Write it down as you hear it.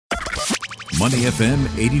Money FM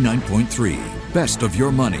 89.3. Best of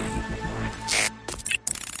your money.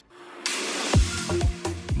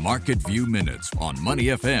 Market View Minutes on Money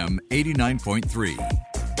FM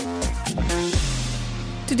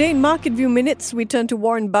 89.3. Today in Market View Minutes, we turn to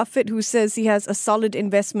Warren Buffett, who says he has a solid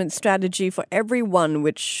investment strategy for everyone,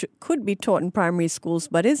 which could be taught in primary schools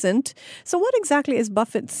but isn't. So what exactly is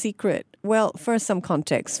Buffett's secret? Well, first, some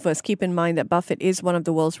context. First, keep in mind that Buffett is one of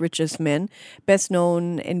the world's richest men,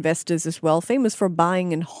 best-known investors as well, famous for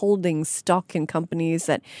buying and holding stock in companies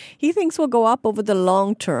that he thinks will go up over the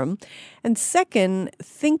long term. And second,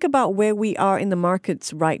 think about where we are in the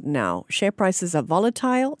markets right now. Share prices are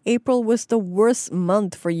volatile. April was the worst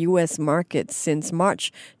month for U.S. markets since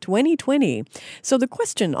March 2020. So the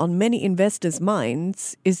question on many investors'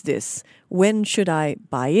 minds is this: when should I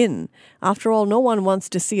buy in? After all, no one wants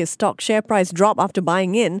to see a stock share price drop after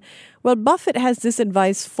buying in. Well, Buffett has this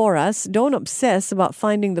advice for us. Don't obsess about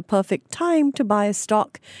finding the perfect time to buy a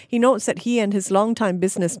stock. He notes that he and his longtime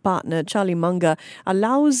business partner, Charlie Munger, are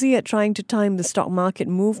lousy at trying to time the stock market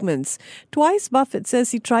movements. Twice, Buffett says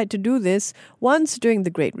he tried to do this, once during the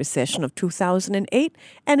Great Recession of 2008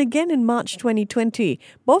 and again in March 2020.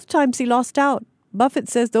 Both times he lost out. Buffett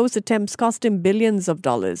says those attempts cost him billions of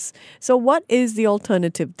dollars. So what is the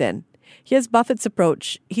alternative then? Here's Buffett's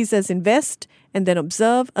approach. He says invest and then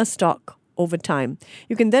observe a stock over time.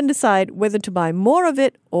 You can then decide whether to buy more of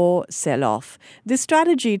it or sell off. This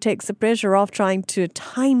strategy takes the pressure off trying to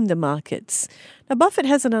time the markets. Now, Buffett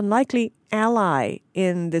has an unlikely ally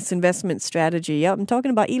in this investment strategy. Yeah, I'm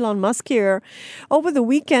talking about Elon Musk here. Over the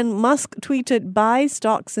weekend, Musk tweeted, "Buy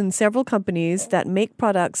stocks in several companies that make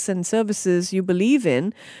products and services you believe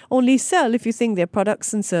in. Only sell if you think their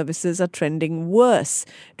products and services are trending worse.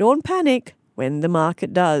 Don't panic when the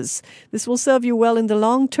market does. This will serve you well in the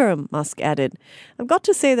long term," Musk added. I've got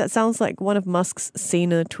to say that sounds like one of Musk's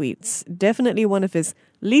saner tweets. Definitely one of his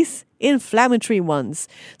least inflammatory ones.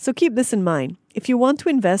 So keep this in mind. If you want to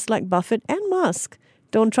invest like Buffett and Musk,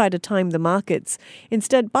 don't try to time the markets.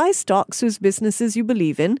 Instead, buy stocks whose businesses you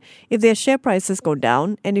believe in if their share prices go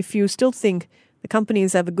down, and if you still think the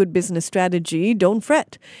companies have a good business strategy, don't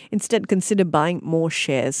fret. Instead, consider buying more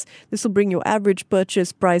shares. This will bring your average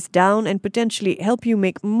purchase price down and potentially help you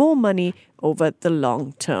make more money over the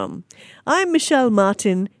long term. I'm Michelle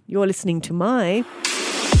Martin. You're listening to my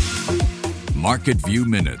Market View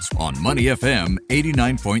Minutes on Money FM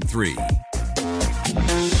 89.3.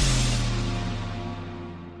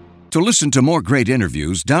 To listen to more great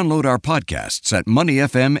interviews, download our podcasts at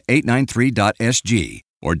moneyfm893.sg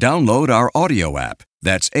or download our audio app.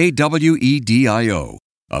 That's AWEDIO.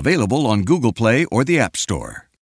 Available on Google Play or the App Store.